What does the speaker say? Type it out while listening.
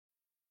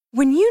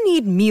When you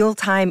need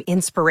mealtime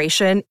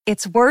inspiration,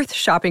 it's worth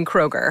shopping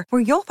Kroger,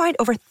 where you'll find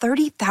over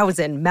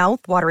 30,000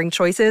 mouth-watering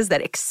choices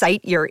that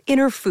excite your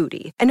inner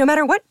foodie. And no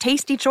matter what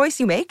tasty choice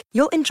you make,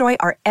 you'll enjoy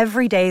our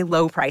everyday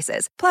low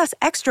prices, plus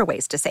extra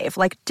ways to save,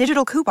 like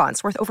digital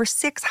coupons worth over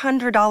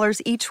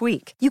 $600 each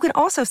week. You can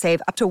also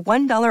save up to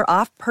 $1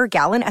 off per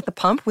gallon at the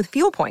pump with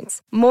fuel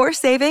points. More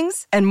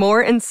savings and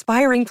more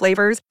inspiring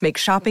flavors make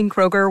shopping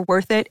Kroger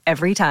worth it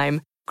every time.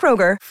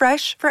 Kroger,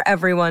 fresh for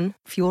everyone.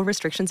 Fuel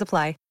restrictions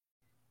apply.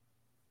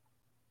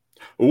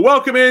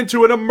 Welcome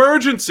into an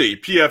emergency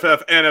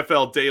PFF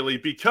NFL Daily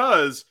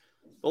because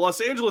the Los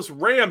Angeles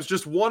Rams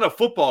just won a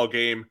football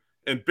game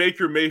and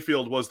Baker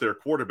Mayfield was their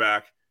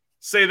quarterback.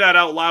 Say that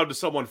out loud to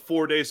someone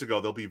 4 days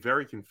ago. They'll be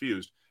very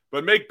confused.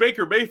 But make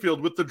Baker Mayfield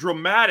with the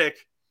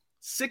dramatic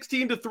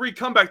 16-3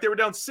 comeback. They were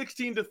down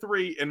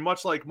 16-3, and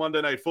much like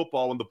Monday Night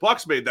Football, when the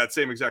Bucs made that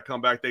same exact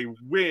comeback, they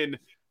win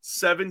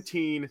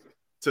 17-16.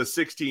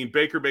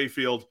 Baker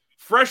Mayfield,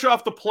 fresh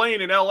off the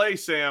plane in LA,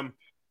 Sam,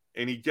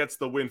 and he gets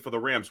the win for the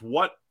Rams.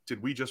 What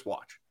did we just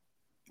watch?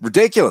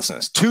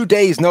 Ridiculousness. 2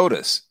 days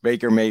notice.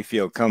 Baker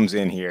Mayfield comes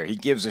in here. He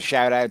gives a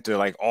shout out to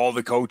like all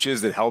the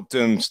coaches that helped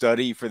him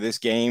study for this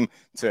game,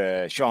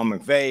 to Sean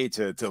McVay,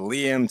 to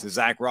Liam, to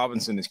Zach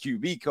Robinson, his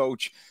QB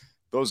coach.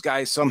 Those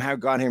guys somehow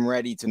got him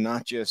ready to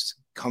not just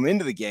come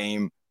into the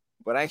game,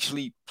 but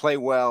actually play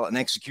well and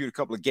execute a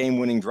couple of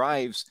game-winning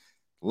drives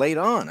late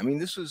on. I mean,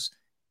 this was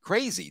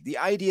crazy. The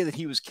idea that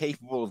he was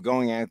capable of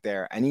going out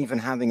there and even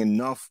having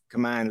enough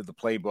command of the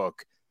playbook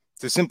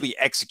to simply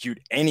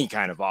execute any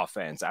kind of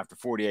offense after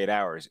 48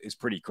 hours is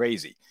pretty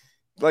crazy.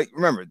 Like,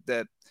 remember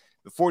that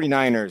the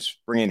 49ers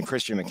bring in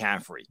Christian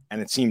McCaffrey, and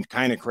it seemed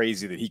kind of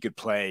crazy that he could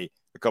play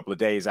a couple of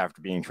days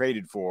after being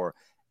traded for,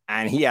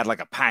 and he had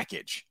like a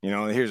package. You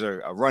know, here's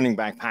a running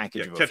back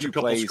package of catch a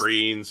couple plays.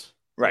 Screens.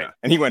 Right. Yeah.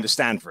 And he went to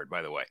Stanford,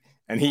 by the way.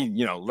 And he,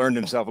 learned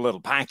himself a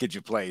little package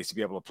of plays to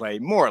be able to play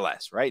more or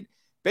less, right?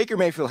 Baker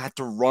Mayfield had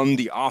to run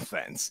the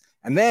offense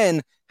and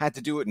then had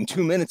to do it in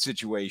 2-minute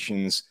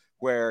situations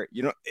where,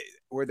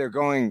 where they're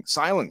going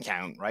silent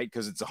count, right?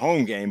 Because it's a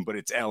home game, but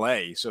it's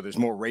LA. So there's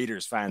more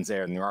Raiders fans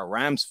there than there are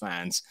Rams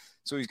fans.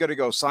 So he's got to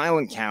go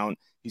silent count.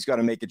 He's got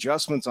to make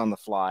adjustments on the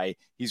fly.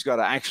 He's got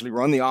to actually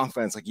run the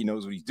offense like he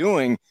knows what he's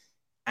doing,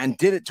 and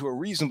did it to a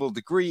reasonable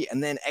degree,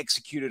 and then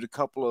executed a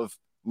couple of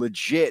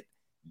legit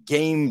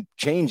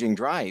game-changing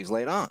drives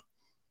late on.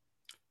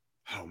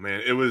 Oh,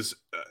 man, it was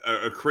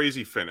a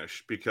crazy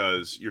finish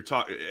because you're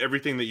talking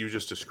everything that you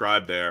just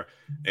described there.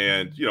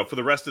 And, for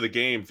the rest of the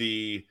game,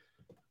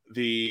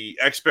 the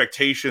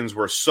expectations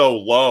were so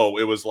low.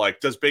 It was like,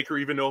 does Baker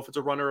even know if it's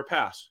a run or a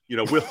pass?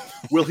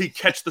 Will he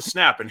catch the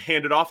snap and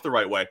hand it off the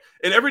right way?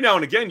 And every now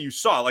and again, you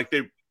saw like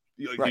he'd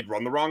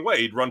run the wrong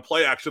way. He'd run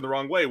play action the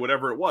wrong way,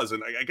 whatever it was.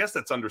 And I guess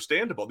that's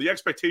understandable. The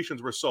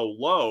expectations were so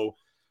low,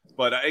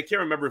 but I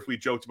can't remember if we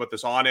joked about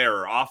this on air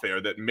or off air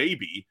that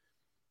maybe,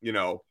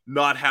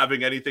 not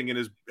having anything in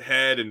his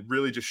head and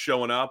really just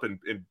showing up and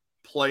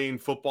playing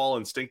football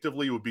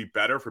instinctively would be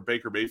better for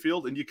Baker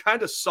Mayfield. And you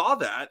kind of saw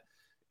that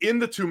in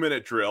the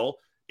 2-minute drill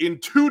in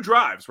 2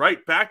 drives,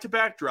 right?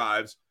 Back-to-back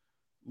drives,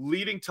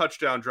 leading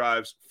touchdown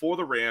drives for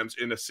the Rams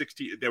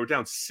they were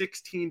down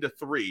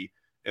 16-3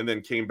 and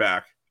then came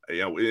back,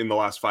 in the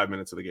last 5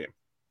 minutes of the game.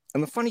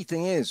 And the funny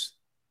thing is,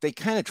 they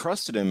kind of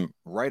trusted him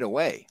right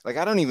away. Like,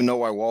 I don't even know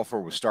why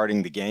Walford was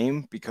starting the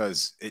game,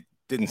 because it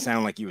didn't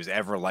sound like he was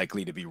ever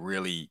likely to be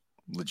really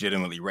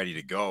legitimately ready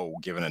to go,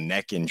 given a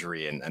neck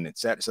injury and et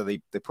cetera. So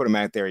they put him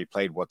out there. He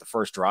played the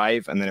first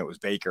drive, and then it was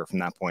Baker from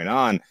that point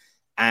on.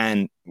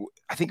 And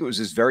I think it was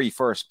his very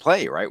first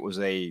play, right? It was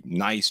a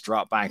nice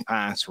drop back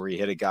pass where he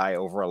hit a guy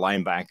over a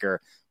linebacker,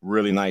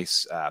 really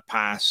nice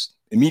pass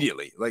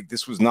immediately. Like,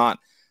 this was not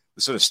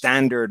the sort of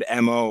standard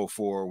MO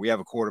for, we have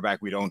a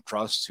quarterback we don't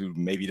trust who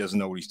maybe doesn't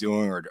know what he's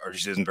doing or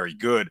just isn't very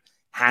good,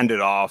 hand it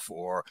off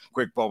or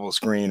quick bubble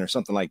screen or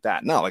something like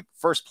that. No, like,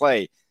 first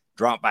play,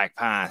 drop back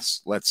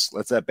pass. Let's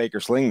let Baker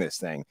sling this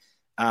thing.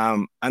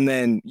 And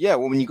then,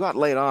 when you got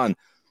late on,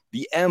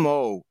 the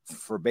MO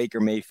for Baker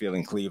Mayfield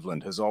in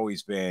Cleveland has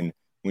always been,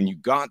 when you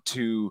got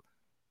to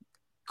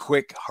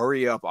quick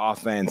hurry up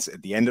offense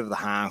at the end of the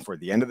half or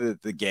at the end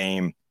of the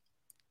game,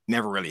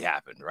 never really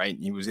happened, right?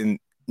 He was in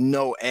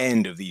no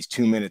end of these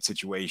 2-minute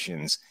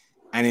situations,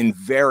 and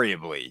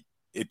invariably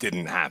it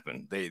didn't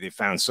happen. They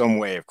found some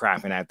way of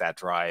crapping out that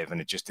drive, and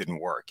it just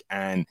didn't work.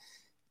 And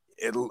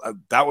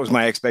that was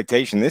my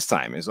expectation this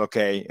time, is,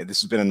 okay,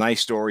 this has been a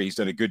nice story. He's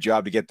done a good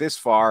job to get this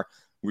far.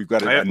 We've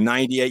got a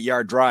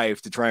 98-yard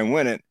drive to try and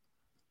win it.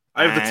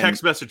 I have the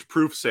text message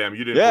proof, Sam.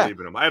 You didn't believe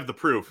in him. I have the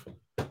proof.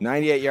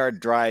 98-yard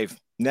drive,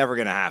 never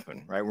going to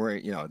happen,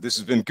 right? This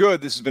has been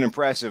good. This has been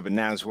impressive. And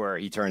now's where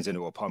he turns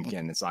into a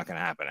pumpkin. It's not going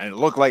to happen. And it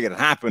looked like it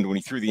happened when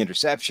he threw the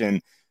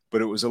interception,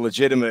 but it was a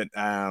legitimate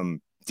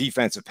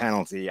defensive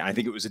penalty. I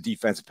think it was a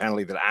defensive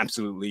penalty that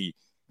absolutely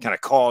kind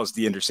of caused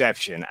the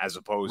interception, as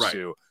opposed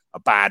to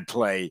a bad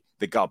play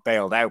that got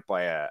bailed out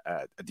by a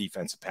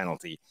defensive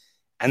penalty.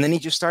 And then he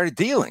just started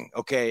dealing.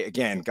 Okay,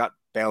 again, got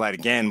bailed out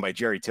again by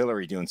Jerry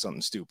Tillery doing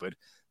something stupid.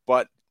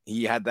 But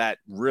He had that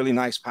really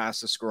nice pass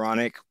to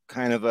Skoranek,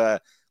 kind of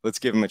a let's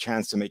give him a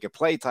chance to make a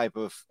play type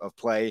of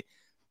play,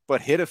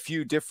 but hit a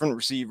few different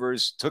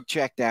receivers, took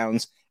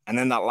checkdowns, and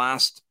then that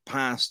last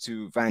pass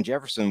to Van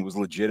Jefferson was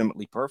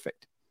legitimately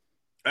perfect.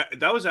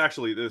 That was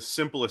actually the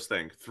simplest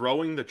thing.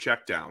 Throwing the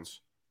checkdowns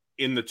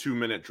in the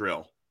 2-minute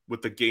drill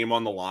with the game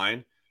on the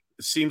line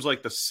seems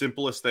like the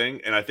simplest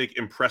thing, and I think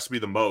impressed me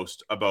the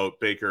most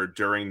about Baker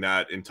during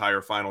that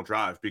entire final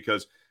drive,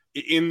 because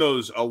in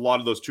a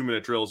lot of those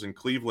 2-minute drills in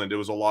Cleveland, it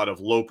was a lot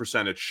of low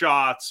percentage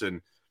shots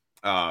and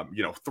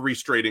 3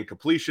 straight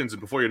incompletions,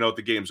 and before you know it,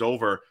 the game's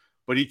over.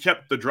 But he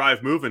kept the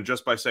drive moving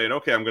just by saying,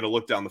 okay, I'm going to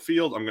look down the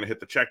field, I'm going to hit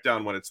the check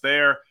down when it's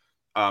there.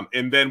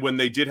 And then when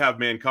they did have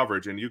man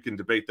coverage, and you can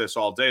debate this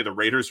all day, the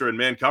Raiders are in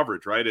man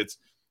coverage, right?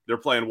 They're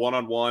playing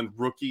one-on-one,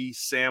 rookie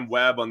Sam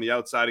Webb on the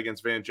outside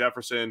against Van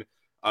Jefferson.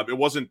 It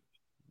wasn't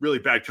really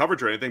bad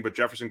coverage or anything, but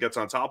Jefferson gets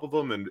on top of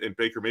him, and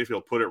Baker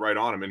Mayfield put it right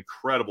on him.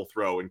 Incredible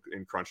throw in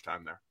crunch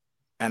time there.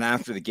 And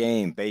after the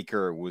game,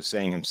 Baker was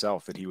saying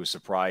himself that he was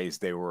surprised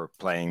they were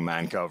playing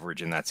man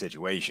coverage in that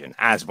situation,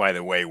 as, by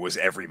the way, was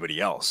everybody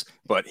else.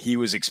 But he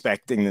was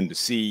expecting them to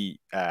see,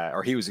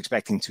 he was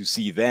expecting to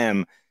see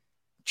them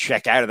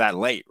check out of that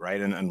late, right,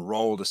 and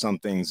roll to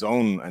something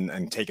zone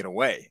and take it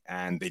away.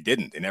 And they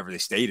didn't. They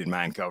stayed in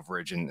man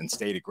coverage and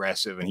stayed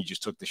aggressive. And he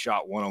just took the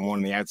shot one-on-one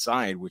on the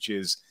outside, which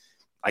is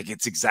like,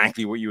 it's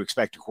exactly what you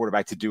expect a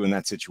quarterback to do in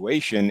that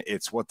situation.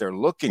 It's what they're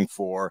looking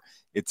for.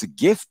 It's a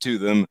gift to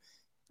them.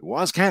 It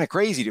was kind of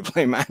crazy to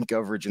play man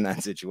coverage in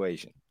that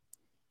situation.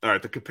 All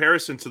right, the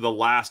comparison to the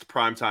last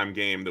primetime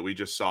game that we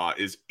just saw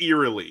is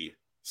eerily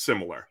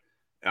similar.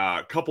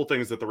 A couple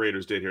things that the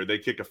Raiders did here. They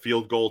kick a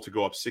field goal to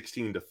go up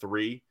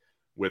 16-3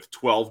 with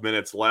 12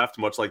 minutes left,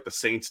 much like the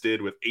Saints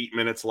did with 8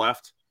 minutes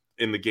left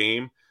in the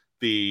game.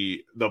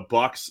 The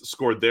Bucks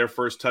scored their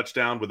first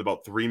touchdown with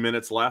about 3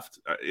 minutes left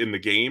in the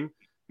game,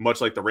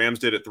 much like the Rams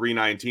did at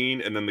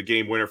 3:19. And then the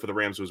game winner for the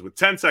Rams was with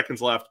 10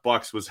 seconds left.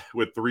 Bucks was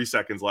with 3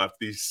 seconds left.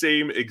 The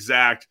same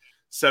exact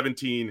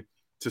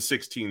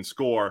 17-16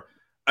 score.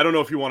 I don't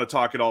know if you want to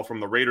talk at all from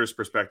the Raiders'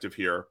 perspective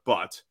here,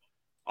 but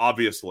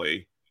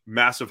obviously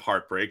massive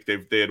heartbreak.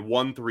 They had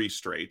won 3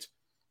 straight,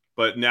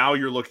 but now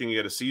you're looking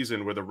at a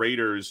season where the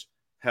Raiders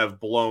have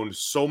blown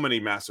so many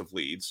massive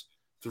leads.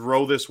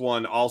 Throw this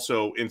one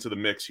also into the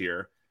mix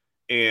here.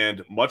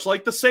 And much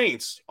like the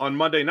Saints on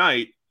Monday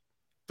night,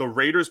 the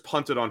Raiders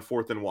punted on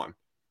 4th and 1.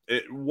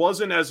 It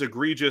wasn't as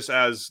egregious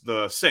as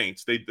the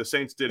Saints. The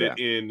Saints did it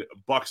in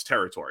Bucks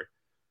territory.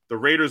 The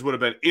Raiders would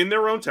have been in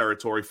their own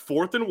territory,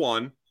 4th and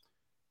 1,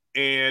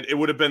 and it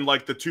would have been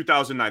like the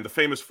 2009, the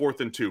famous 4th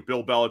and 2,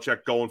 Bill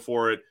Belichick going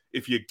for it.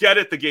 If you get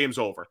it, the game's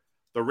over.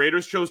 The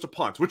Raiders chose to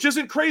punt, which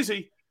isn't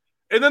crazy.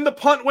 And then the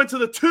punt went to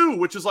the 2,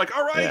 which is like,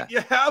 all right,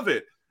 you have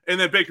it. And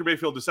then Baker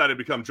Mayfield decided to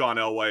become John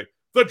Elway.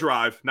 The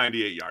drive,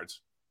 98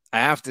 yards. I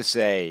have to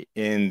say,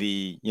 in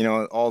the,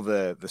 all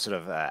the sort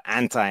of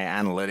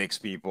anti-analytics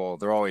people,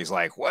 they're always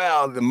like,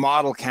 well, the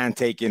model can't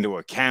take into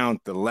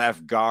account the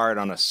left guard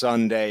on a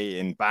Sunday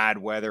in bad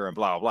weather and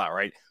blah, blah,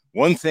 right?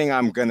 One thing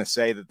I'm going to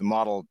say that the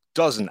model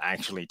doesn't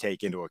actually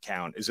take into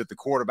account is that the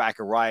quarterback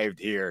arrived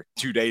here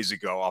 2 days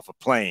ago off a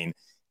plane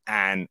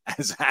and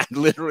has had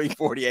literally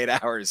 48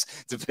 hours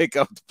to pick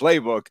up the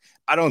playbook.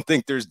 I don't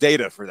think there's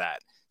data for that.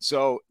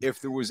 So if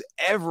there was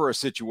ever a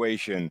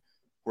situation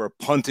where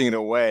punting it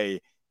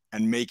away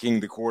and making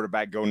the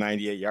quarterback go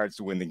 98 yards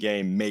to win the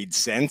game made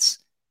sense,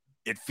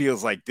 it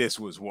feels like this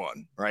was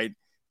one, right?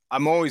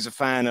 I'm always a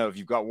fan of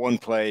you've got one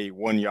play,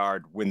 1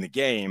 yard, win the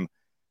game.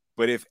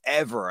 But if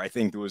ever I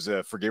think there was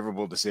a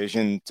forgivable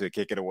decision to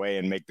kick it away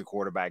and make the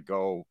quarterback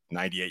go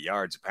 98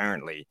 yards,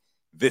 apparently,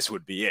 this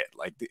would be it.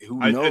 Like, who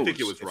knows? I think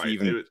it was right.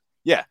 The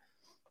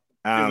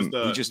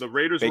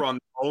Raiders were on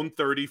their own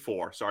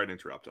 34. Sorry to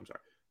interrupt. I'm sorry.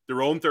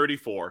 Their own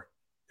 34.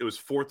 It was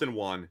 4th and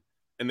 1,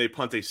 and they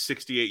punt a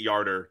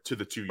 68-yarder to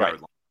the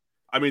 2-yard line.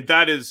 I mean,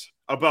 that is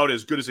about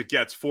as good as it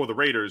gets for the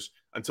Raiders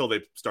until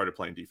they started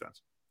playing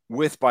defense.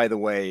 With, by the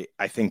way,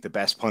 I think the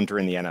best punter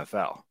in the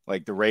NFL.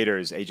 Like the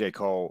Raiders, AJ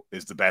Cole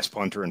is the best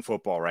punter in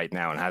football right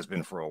now and has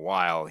been for a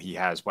while. He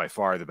has by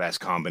far the best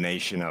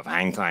combination of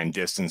hang time,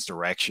 distance,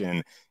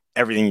 direction,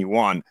 everything you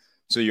want.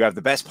 So you have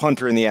the best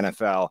punter in the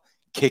NFL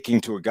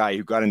kicking to a guy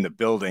who got in the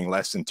building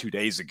less than 2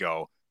 days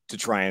ago to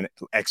try and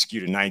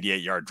execute a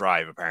 98-yard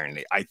drive,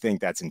 apparently. I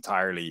think that's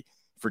entirely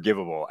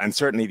forgivable. And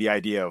certainly the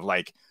idea of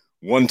like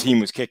one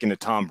team was kicking to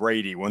Tom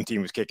Brady, one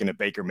team was kicking to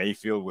Baker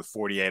Mayfield with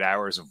 48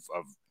 hours of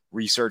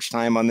research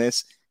time on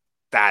this,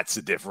 that's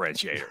a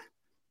differentiator.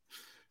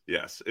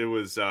 Yes, it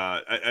was.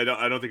 I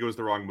don't think it was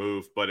the wrong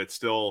move, but it's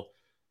still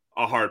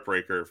a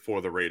heartbreaker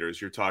for the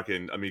Raiders. You're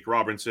talking Amik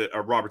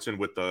Robertson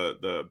with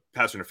the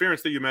pass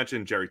interference that you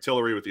mentioned, Jerry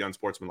Tillery with the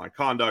unsportsmanlike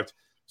conduct.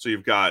 So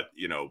you've got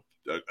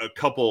a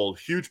couple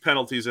huge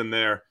penalties in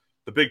there,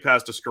 the big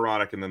pass to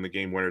Skoranek, and then the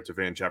game winner to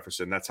Van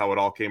Jefferson. That's how it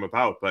all came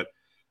about. But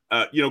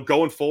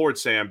going forward,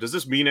 Sam, does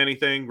this mean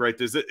anything, right?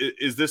 Is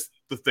this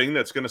the thing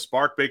that's going to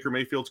spark Baker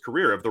Mayfield's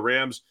career? Of the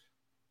Rams,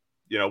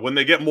 when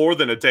they get more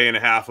than a day and a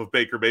half of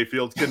Baker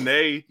Mayfield, can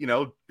they,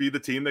 be the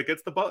team that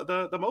gets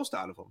the most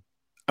out of him?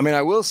 I mean,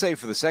 I will say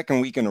for the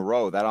second week in a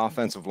row, that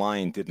offensive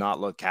line did not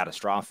look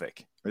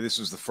catastrophic. This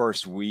was the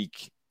first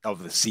week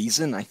of the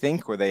season, I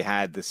think, where they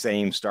had the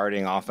same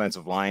starting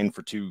offensive line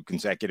for 2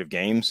 consecutive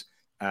games.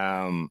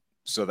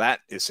 So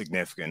that is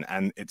significant.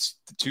 And it's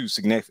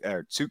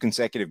the 2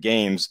 consecutive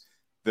games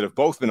that have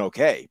both been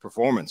okay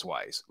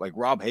performance-wise. Like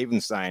Rob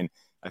Havenstein,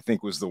 I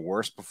think, was the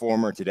worst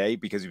performer today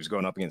because he was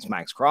going up against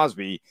Max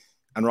Crosby.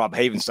 And Rob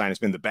Havenstein has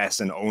been the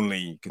best and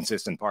only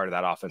consistent part of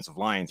that offensive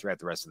line throughout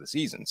the rest of the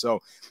season. So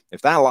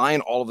if that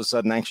line all of a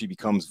sudden actually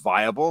becomes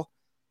viable,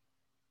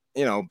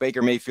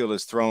 Baker Mayfield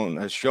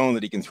has shown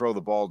that he can throw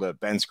the ball to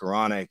Ben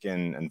Skoranek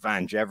and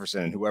Van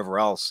Jefferson and whoever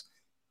else,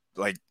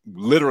 like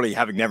literally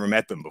having never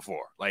met them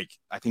before. Like,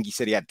 I think he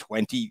said he had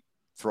 20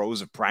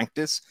 throws of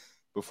practice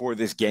before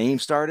this game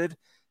started.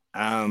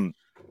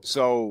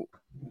 So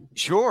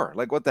sure,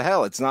 like what the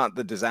hell? It's not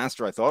the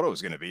disaster I thought it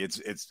was going to be.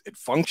 It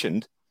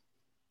functioned.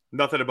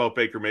 Nothing about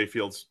Baker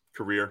Mayfield's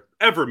career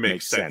ever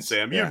makes sense,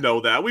 Sam. Yeah. You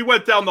know that. We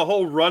went down the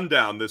whole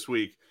rundown this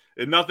week,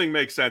 and nothing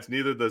makes sense.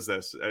 Neither does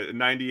this. A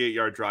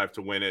 98-yard drive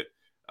to win it.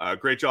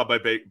 Great job by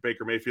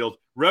Baker Mayfield.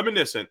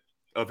 Reminiscent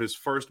of his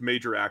first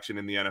major action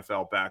in the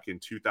NFL back in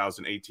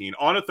 2018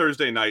 on a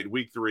Thursday night,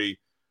 week 3,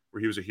 where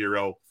he was a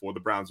hero for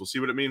the Browns. We'll see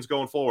what it means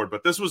going forward.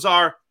 But this was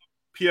our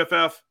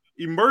PFF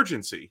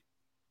Emergency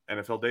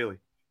NFL Daily.